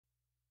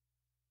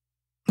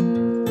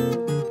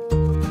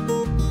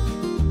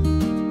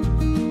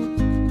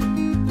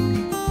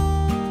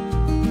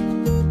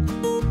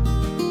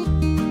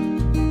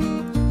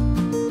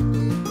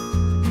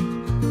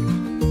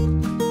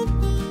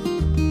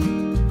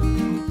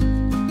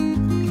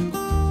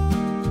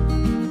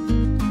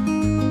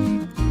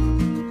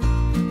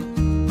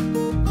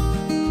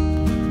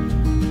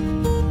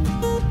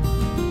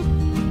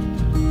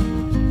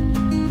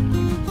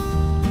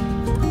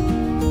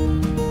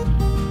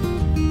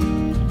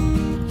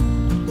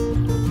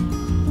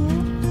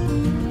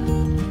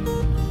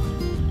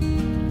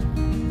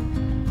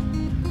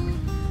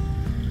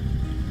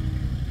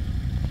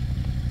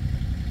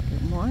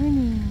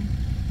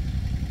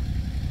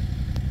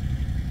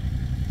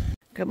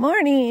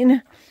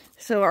Morning.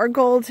 So our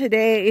goal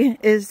today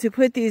is to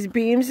put these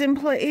beams in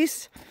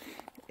place,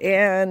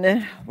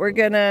 and we're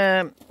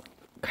gonna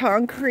pour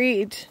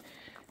concrete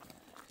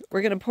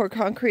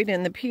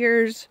in the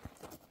piers,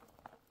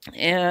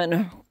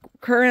 and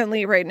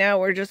currently right now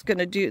we're just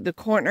gonna do the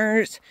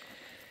corners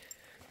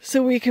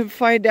so we can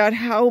find out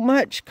how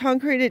much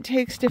concrete it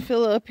takes to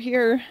fill up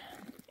here,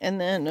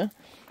 and then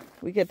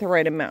we get the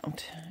right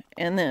amount,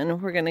 and then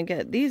we're gonna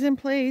get these in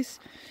place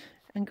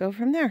and go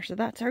from there. So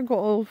that's our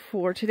goal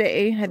for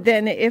today. And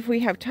then if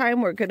we have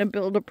time, we're going to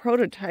build a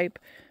prototype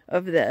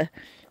of the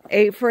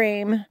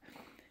A-frame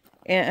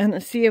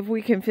and see if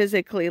we can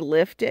physically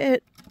lift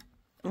it,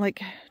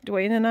 like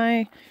Dwayne and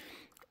I,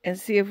 and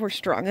see if we're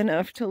strong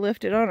enough to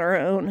lift it on our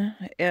own.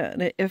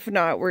 And if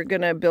not, we're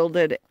going to build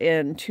it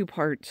in two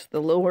parts,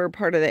 the lower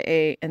part of the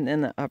A and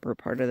then the upper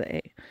part of the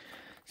A.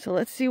 So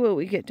let's see what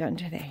we get done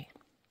today.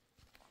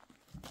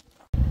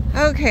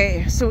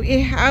 Okay, so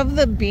we have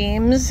the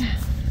beams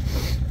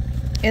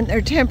in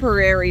their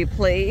temporary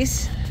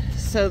place.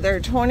 So they're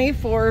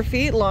 24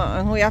 feet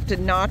long. We have to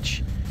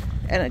notch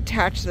and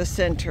attach the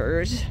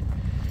centers.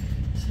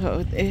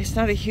 So it's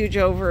not a huge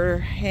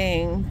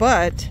overhang,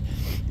 but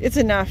it's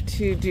enough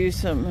to do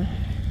some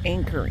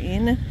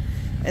anchoring.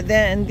 And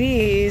then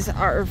these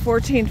are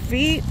 14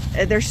 feet.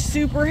 And they're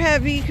super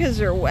heavy because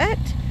they're wet.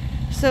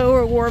 So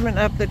we're warming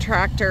up the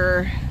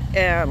tractor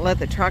and let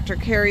the tractor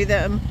carry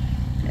them.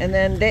 And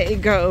then they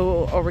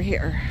go over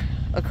here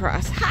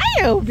across.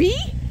 Hi, Obi!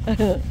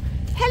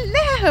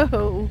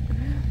 Hello!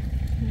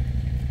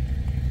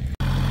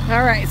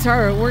 Alright,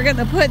 so we're going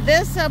to put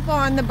this up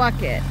on the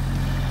bucket.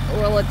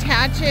 We'll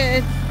attach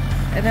it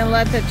and then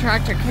let the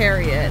tractor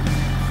carry it.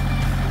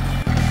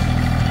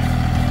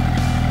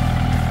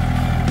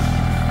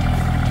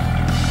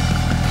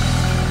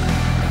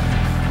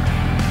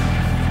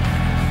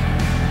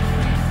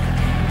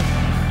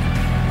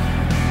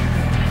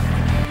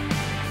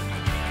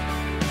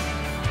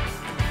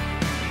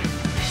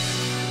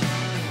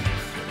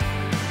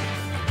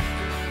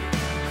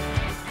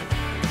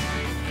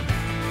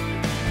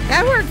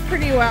 That worked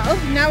pretty well.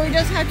 Now we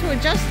just have to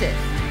adjust it.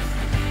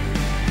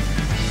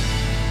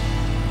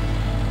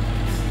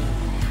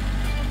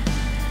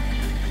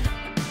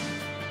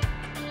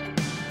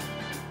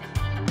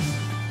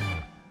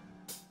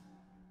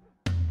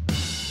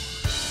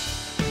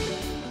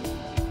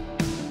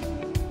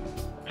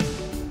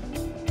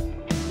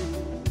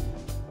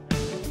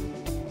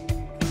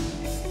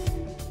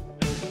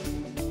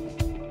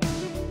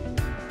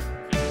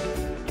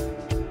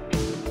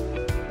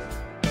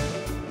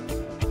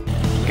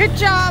 Good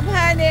job,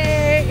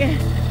 honey!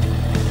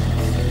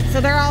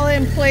 So they're all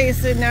in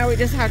place, and now we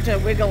just have to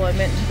wiggle them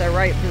into the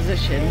right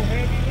position. No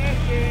heavy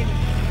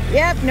lifting.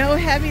 Yep, no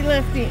heavy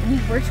lifting.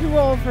 We're too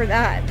old for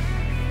that.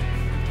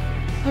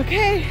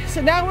 Okay, so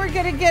now we're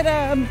gonna get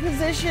a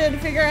position,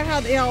 figure out how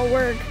they all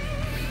work,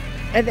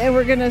 and then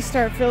we're gonna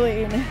start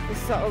filling the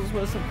cells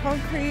with some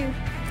concrete.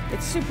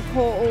 It's super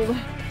cold.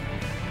 I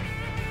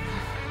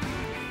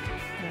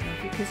don't know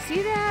if you can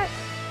see that.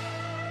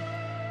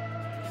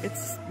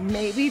 It's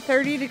maybe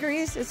 30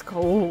 degrees. It's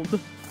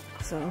cold.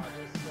 So,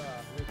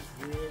 yeah.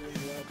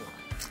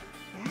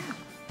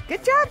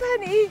 Good job,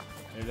 honey.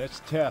 Hey,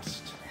 let's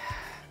test.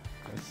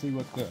 Let's see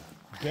what the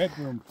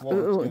bedroom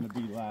floor is going to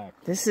be like.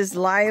 This is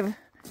live.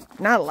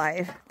 Not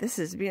live. This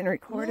is being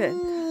recorded.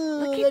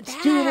 Look at that's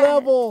that. 2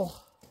 level.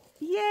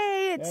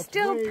 Yay, it's That's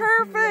still way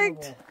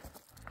perfect.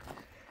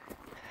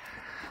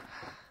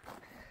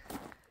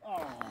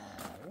 Oh,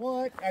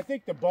 what? I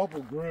think the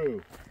bubble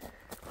grew.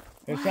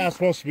 It's not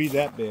supposed to be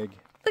that big.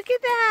 Look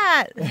at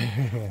that.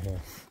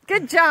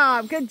 Good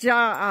job. Good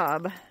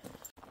job.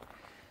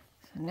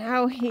 So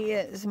now he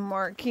is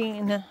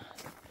marking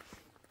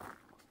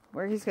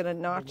where he's going to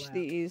notch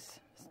these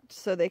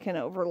so they can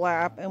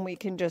overlap, and we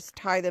can just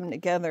tie them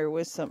together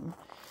with some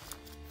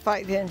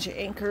 5-inch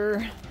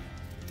anchor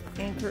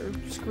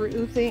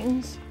screw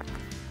things.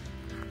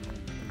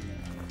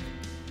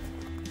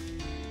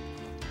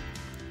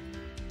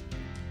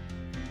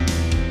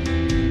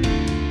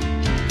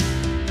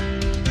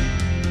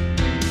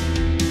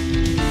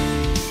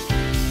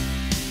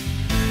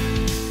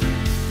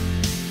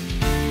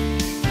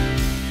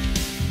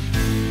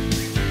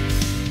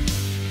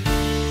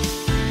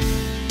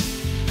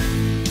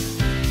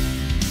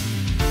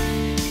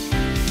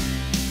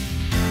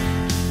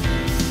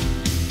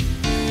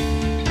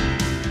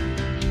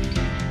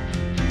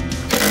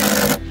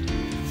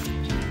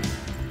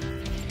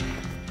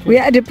 We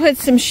had to put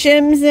some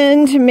shims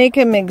in to make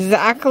them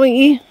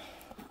exactly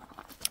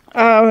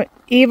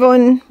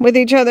even with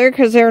each other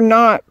because they're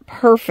not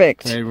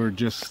perfect. They were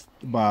just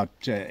about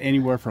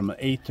anywhere from an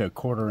 1/8 to a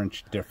 1/4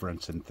 inch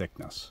difference in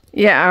thickness.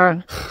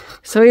 Yeah.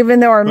 So even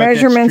though our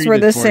measurements were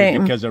the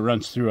same. Because it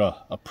runs through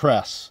a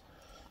press.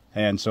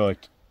 And so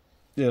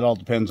it all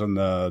depends on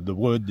the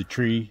wood, the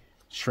tree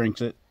shrinks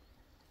it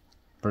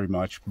pretty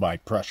much by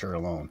pressure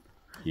alone.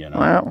 You know,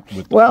 wow.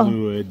 With the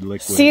fluid,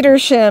 liquid. Cedar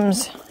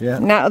shims. Yeah.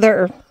 Now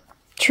they're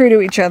true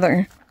to each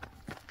other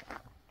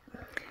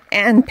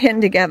and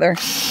pinned together.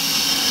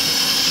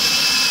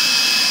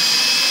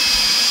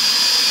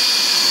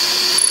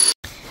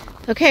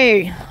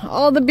 Okay,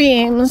 all the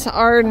beams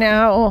are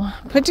now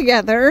put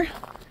together.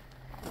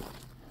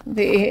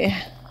 They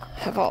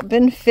have all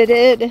been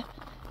fitted.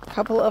 A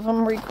couple of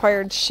them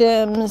required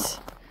shims.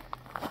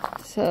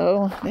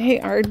 So they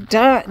are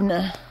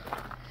done.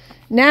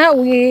 Now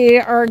we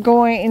are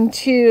going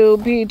to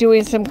be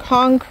doing some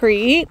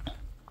concrete.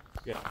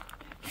 Yeah.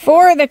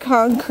 For the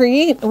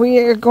concrete, we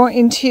are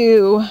going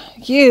to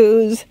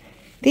use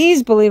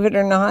these, believe it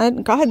or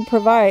not. God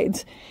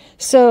provides.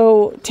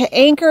 So to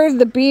anchor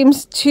the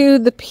beams to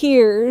the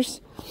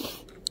piers,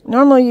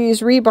 normally you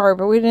use rebar,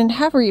 but we didn't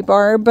have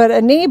rebar. But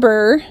a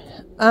neighbor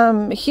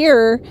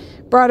here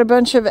brought a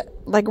bunch of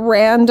like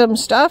random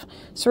stuff.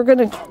 So we're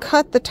going to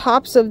cut the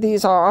tops of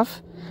these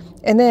off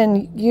and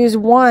then use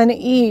one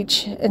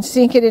each and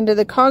sink it into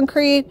the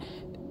concrete,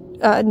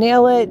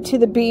 nail it to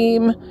the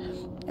beam.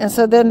 And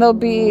so then they'll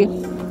be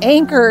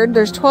anchored.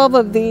 There's 12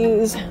 of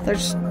these.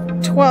 There's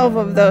 12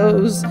 of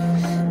those.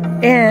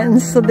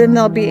 And so then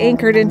they'll be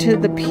anchored into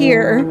the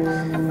pier.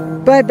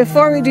 But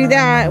before we do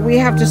that, we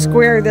have to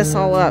square this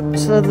all up.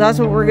 So that's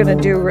what we're going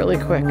to do really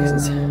quick,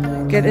 is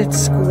get it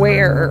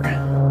square.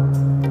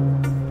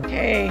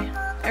 Okay,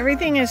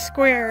 everything is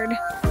squared.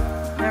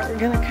 Now we're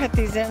going to cut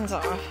these ends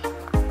off.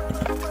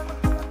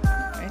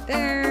 Right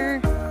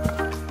there.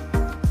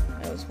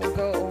 Those will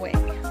go away.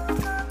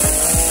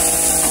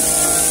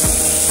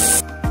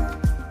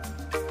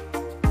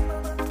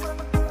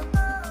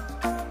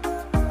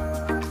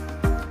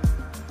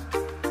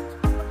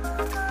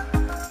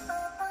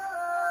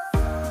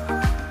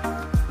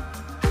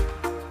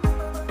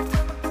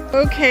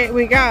 Okay,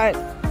 we got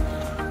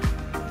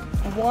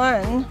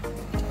one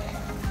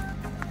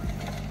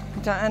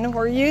done.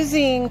 We're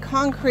using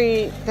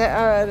concrete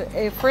that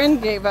a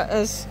friend gave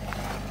us.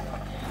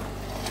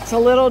 It's a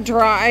little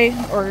dry,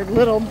 or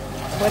little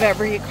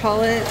whatever you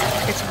call it.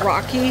 It's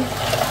rocky,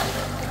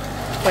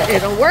 but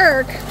it'll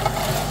work.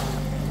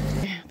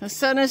 The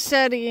sun is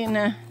setting.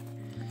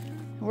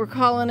 We're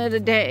calling it a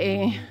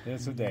day.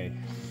 It's a day.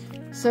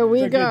 So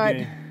we got,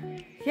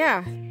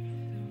 yeah.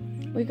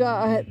 We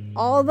got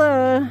all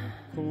the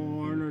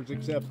corners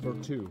except for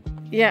two.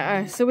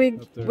 Yeah, so we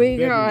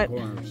got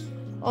corners.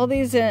 All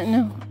these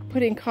in,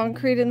 putting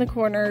concrete in the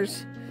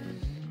corners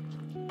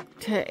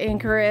to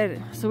anchor it.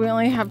 So we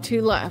only have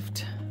two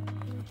left.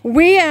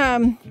 We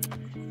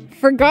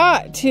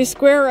forgot to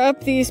square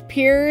up these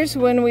piers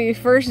when we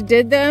first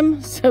did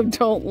them, so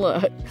don't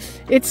look.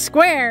 It's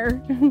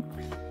square.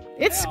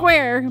 It's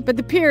square, but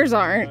the piers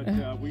aren't.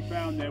 But, we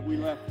found that we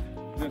left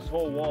this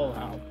whole wall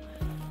out.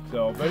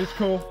 So, but it's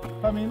cool.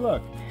 I mean,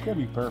 look, it's gonna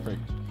be perfect.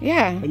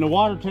 Yeah. And the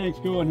water tank's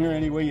going here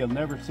anyway. You'll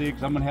never see it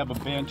because I'm gonna have a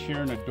bench here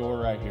and a door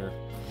right here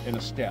and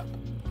a step.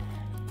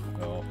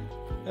 So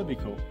that'd be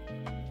cool.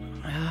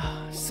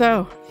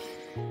 So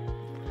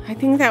I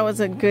think that was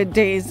a good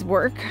day's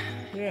work.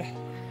 Yeah.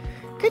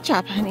 Good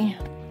job, honey.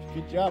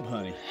 Good job,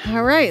 honey.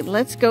 All right,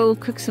 let's go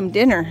cook some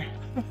dinner.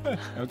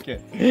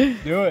 Okay,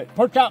 do it.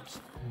 Pork chops.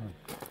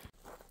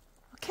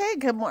 Okay,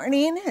 good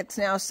morning. It's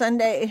now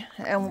Sunday,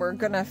 and we're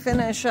going to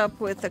finish up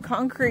with the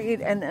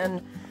concrete and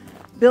then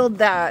build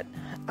that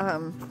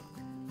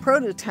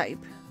prototype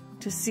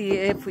to see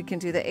if we can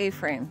do the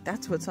A-frame.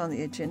 That's what's on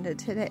the agenda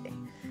today.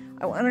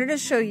 I wanted to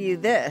show you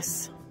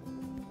this.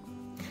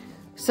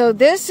 So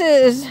this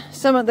is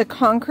some of the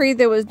concrete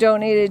that was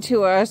donated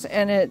to us,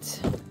 and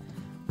it's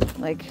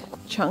like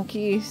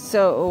chunky.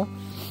 So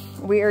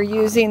we are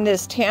using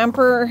this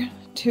tamper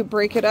to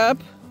break it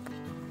up.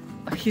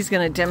 He's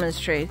going to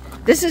demonstrate.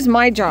 This is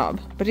my job,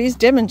 but he's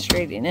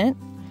demonstrating it.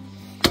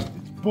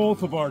 It's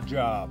both of our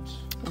jobs.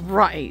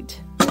 Right.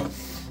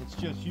 It's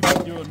just you've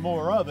been doing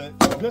more of it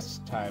this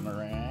time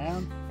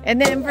around.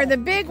 And then for the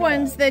big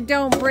ones that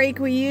don't break,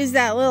 we use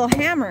that little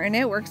hammer, and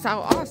it works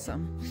out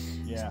awesome.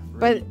 Yeah.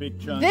 Really but big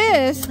chunks.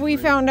 This we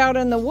found out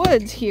in the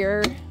woods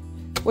here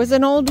was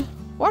an old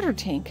water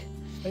tank.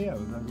 Oh, yeah, it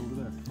was right over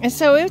there. And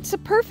so it's a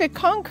perfect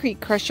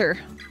concrete crusher.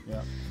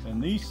 Yeah.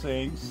 And these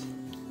things,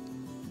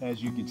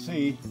 as you can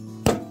see,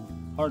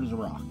 hard as a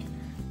rock.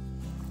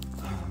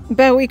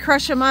 But we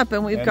crush them up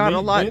and we've got a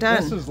lot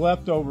done. This is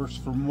leftovers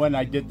from when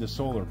I did the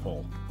solar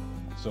pole.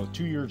 So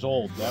 2 years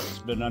old, that's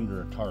been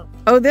under a tarp.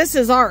 Oh, this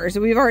is ours.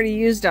 We've already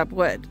used up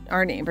what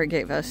our neighbor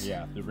gave us.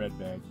 Yeah, the red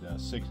bag,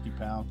 60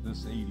 pounds, this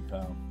is 80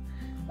 pounds.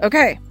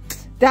 Okay,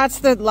 that's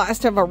the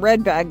last of a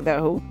red bag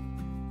though.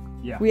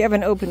 Yeah. We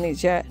haven't opened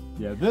these yet.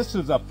 Yeah, this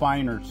is a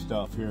finer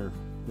stuff here.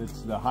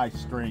 It's the high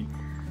strength.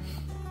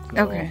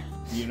 So okay.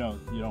 You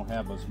don't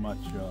have as much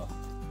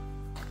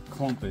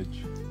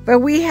clumpage. But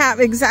we have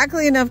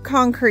exactly enough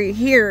concrete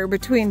here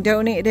between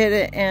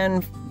donated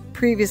and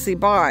previously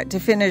bought to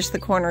finish the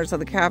corners of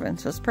the cabin,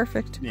 so it's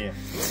perfect. Yeah.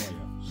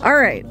 All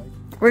right,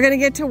 we're gonna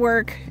get to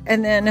work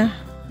and then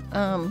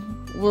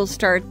we'll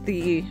start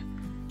the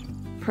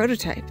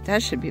prototype.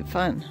 That should be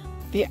fun.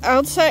 The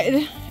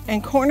outside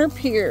and corner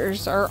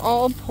piers are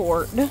all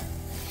poured,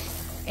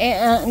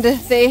 and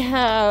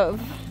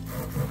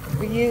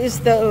we use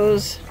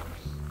those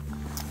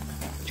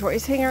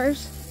joist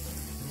hangers.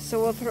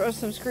 So we'll throw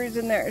some screws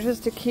in there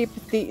just to keep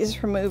these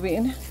from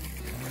moving.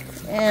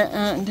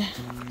 And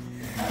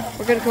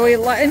We're gonna go eat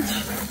lunch.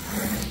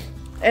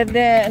 And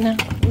then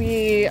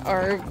we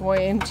are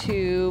going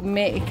to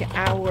make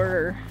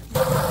our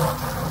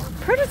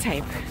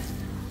prototype.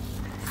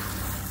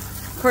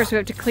 Of course, we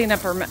have to clean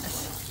up our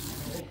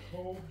mess.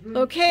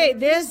 Okay,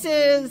 this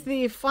is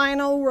the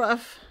final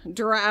rough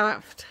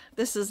draft.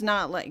 This is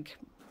not like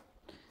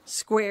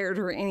squared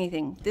or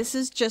anything. This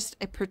is just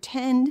a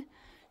pretend,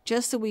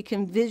 just so we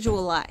can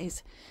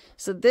visualize.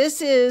 So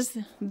this is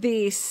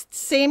the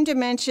same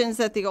dimensions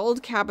that the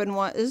old cabin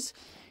was.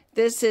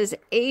 This is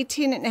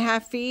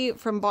 18.5 feet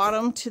from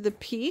bottom to the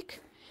peak.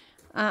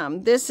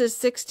 This is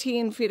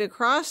 16 feet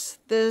across.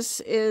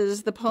 This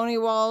is the pony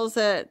walls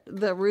that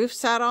the roof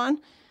sat on,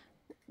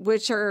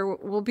 which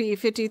will be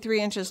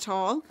 53 inches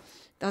tall.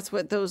 That's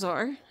what those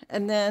are.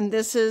 And then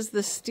this is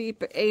the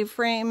steep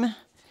A-frame.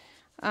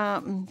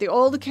 The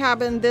old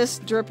cabin, this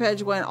drip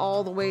edge went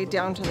all the way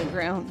down to the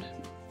ground.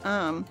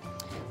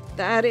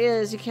 That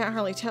is, you can't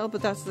hardly tell,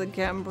 but that's the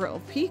gambrel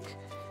peak.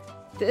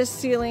 This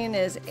ceiling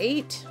is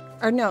 8.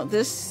 Or no,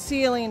 this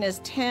ceiling is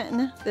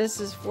 10, this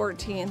is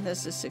 14,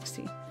 this is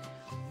 16.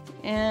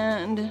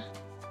 And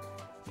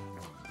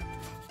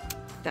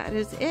that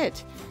is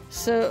it.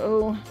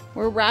 So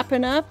we're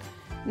wrapping up.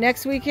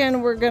 Next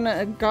weekend, we're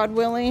gonna, God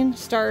willing,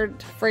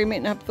 start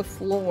framing up the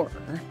floor.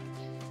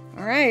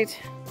 All right,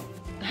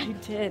 I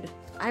did.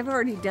 I've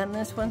already done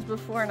this once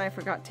before and I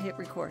forgot to hit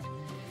record.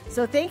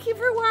 So thank you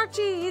for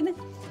watching.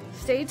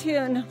 Stay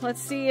tuned.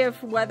 Let's see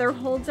if weather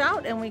holds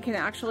out and we can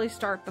actually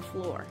start the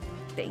floor.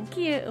 Thank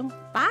you.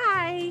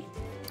 Bye.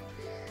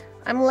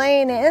 I'm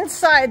laying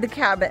inside the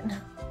cabin.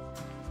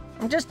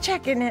 I'm just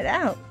checking it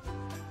out.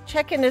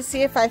 Checking to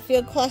see if I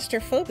feel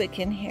claustrophobic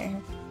in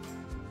here.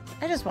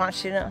 I just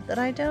want you to know that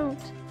I don't.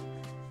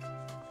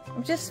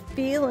 I'm just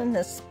feeling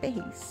the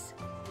space.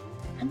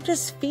 I'm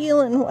just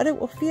feeling what it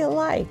will feel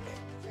like.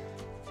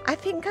 I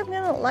think I'm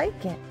gonna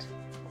like it.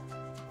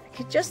 I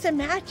could just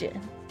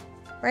imagine.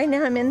 Right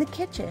now I'm in the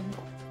kitchen,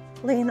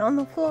 laying on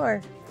the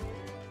floor.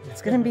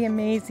 It's gonna be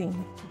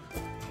amazing.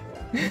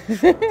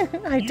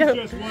 I don't.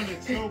 You just want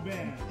it so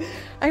bad.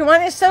 I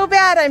want it so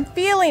bad. I'm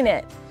feeling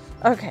it.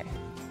 Okay.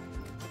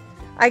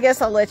 I guess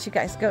I'll let you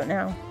guys go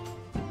now.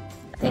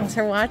 Thanks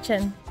for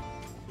watching.